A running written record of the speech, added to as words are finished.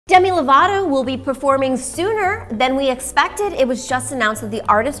Demi Lovato will be performing sooner than we expected. It was just announced that the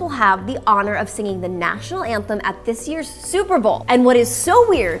artist will have the honor of singing the national anthem at this year's Super Bowl. And what is so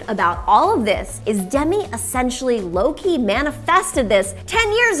weird about all of this is Demi essentially low-key manifested this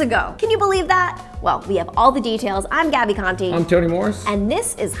 10 years ago. Can you believe that? Well, we have all the details. I'm Gabby Conti. I'm Tony Morris. And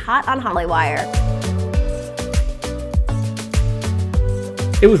this is Hot on Hollywire.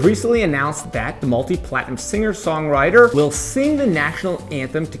 It was recently announced that the multi-platinum singer-songwriter will sing the national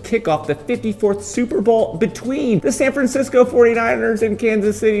anthem to kick off the 54th Super Bowl between the San Francisco 49ers and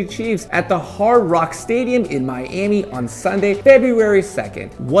Kansas City Chiefs at the Hard Rock Stadium in Miami on Sunday, February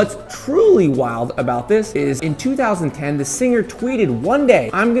 2nd. What's truly wild about this is in 2010, the singer tweeted, "One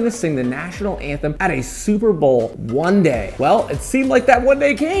day, I'm gonna sing the national anthem at a Super Bowl one day." Well, it seemed like that one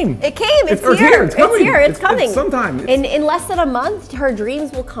day came. It came, it's here. It's coming. It's coming. It's sometime. In less than a month, her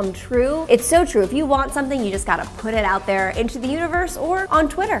dreams will come true. It's so true. If you want something, you just gotta put it out there into the universe or on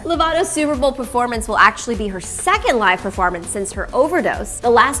Twitter. Lovato's Super Bowl performance will actually be her second live performance since her overdose. The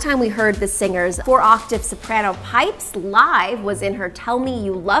last time we heard the singer's 4-octave soprano pipes live was in her Tell Me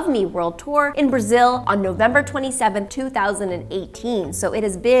You Love Me World Tour in Brazil on November 27, 2018. So it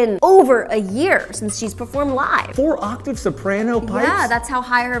has been over a year since she's performed live. 4-octave soprano pipes? Yeah, that's how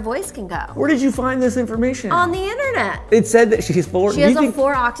high her voice can go. Where did you find this information? On the internet. It said that she's four. She has a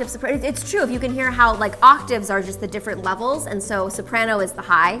 4-octave soprano. It's true. If you can hear how like octaves are just the different levels, and so soprano is the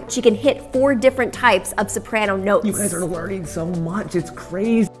high. She can hit 4 different types of soprano notes. You guys are learning so much. It's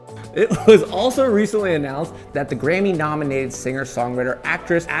crazy. It was also recently announced that the Grammy-nominated singer, songwriter,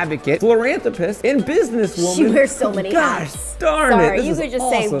 actress, advocate, philanthropist, and businesswoman. She wears so many hats. Gosh darn Sorry, it. you could just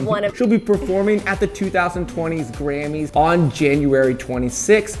say one of. She'll be performing at the 2020's Grammys on January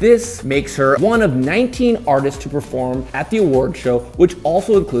 26th. This makes her one of 19 artists to perform at the award show, which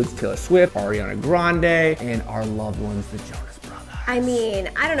also includes Taylor Swift, Ariana Grande, and our loved ones, the Jonas Brothers. I mean,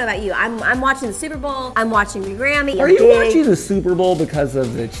 I don't know about you. I'm watching the Super Bowl. I'm watching the Grammy. Are you watching the Super Bowl because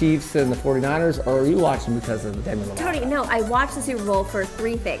of the Chiefs and the 49ers, or are you watching because of the Demi Lovato? Tony, no, I watched the Super Bowl for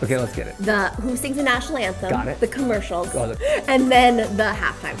 3 things. Okay, let's get it. The Who Sings the National Anthem, Got it. The commercials, Got it. and then the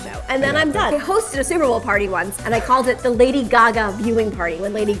halftime show. And then I'm done. I hosted a Super Bowl party once, and I called it the Lady Gaga viewing party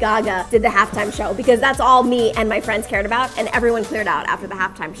when Lady Gaga did the halftime show, because that's all me and my friends cared about, and everyone cleared out after the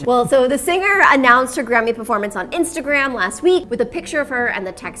halftime show. Well, so the singer announced her Grammy performance on Instagram last week with a picture of her and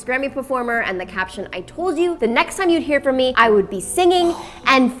the text Grammy performer and the caption, "I told you the next time you'd hear from me, I would be singing."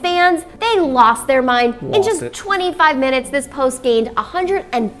 And fans, they lost their mind. In just 25 minutes, this post gained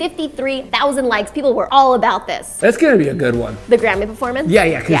 153,000 likes. People were all about this. That's gonna be a good one. The Grammy performance?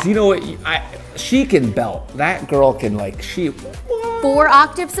 Yeah, because you know what? She can belt. That girl can like,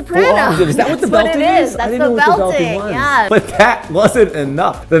 4-octave soprano. 4 octaves. Is that what the belting is? That's I didn't the know what belting. the belting was. Yeah. But that wasn't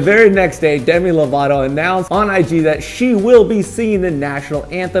enough. The very next day, Demi Lovato announced on IG that she will be singing the national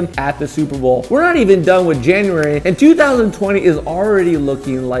anthem at the Super Bowl. We're not even done with January, and 2020 is already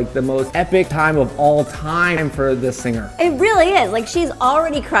looking like the most epic time of all time for this singer. It really is. Like, she's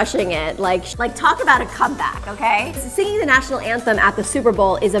already crushing it. Like talk about a comeback, okay? Singing the national anthem at the Super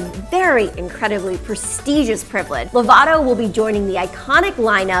Bowl is a very incredibly prestigious privilege. Lovato will be joining the iconic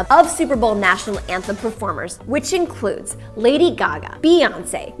lineup of Super Bowl national anthem performers, which includes Lady Gaga,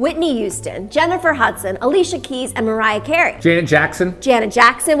 Beyonce, Whitney Houston, Jennifer Hudson, Alicia Keys, and Mariah Carey. Janet Jackson? Janet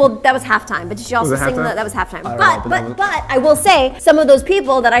Jackson, well, that was halftime, but did she also sing that was halftime? But I will say, some of those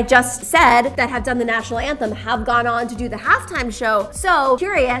people that I just said that have done the national anthem have gone on to do the halftime show. So,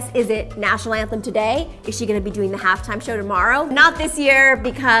 curious, is it national anthem today? Is she gonna be doing the halftime show tomorrow? Not this year,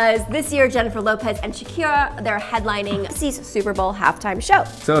 because this year Jennifer Lopez and Shakira, they're headlining this Super Bowl halftime show.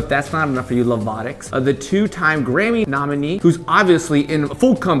 So if that's not enough for you Lovatics, the 2-time Grammy nominee, who's obviously in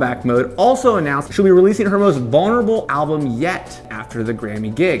full comeback mode, also announced she'll be releasing her most vulnerable album yet after the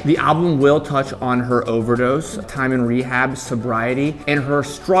Grammy gig. The album will touch on her overdose, time in rehab, sobriety, and her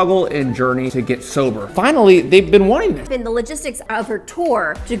struggle and journey to get sober. Finally, they've been wanting this. The logistics of her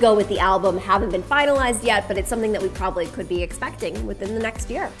tour to go with the album haven't been finalized yet, but it's something that we probably could be expecting within the next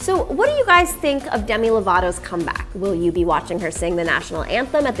year. So what do you guys think of Demi Lovato's comeback? Will you be watching her sing the national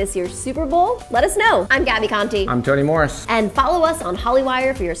anthem at this year's Super Bowl? Let us know. I'm Gabby Conti. I'm Tony Morris. And follow us on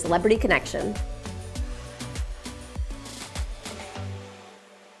Hollywire for your celebrity connection.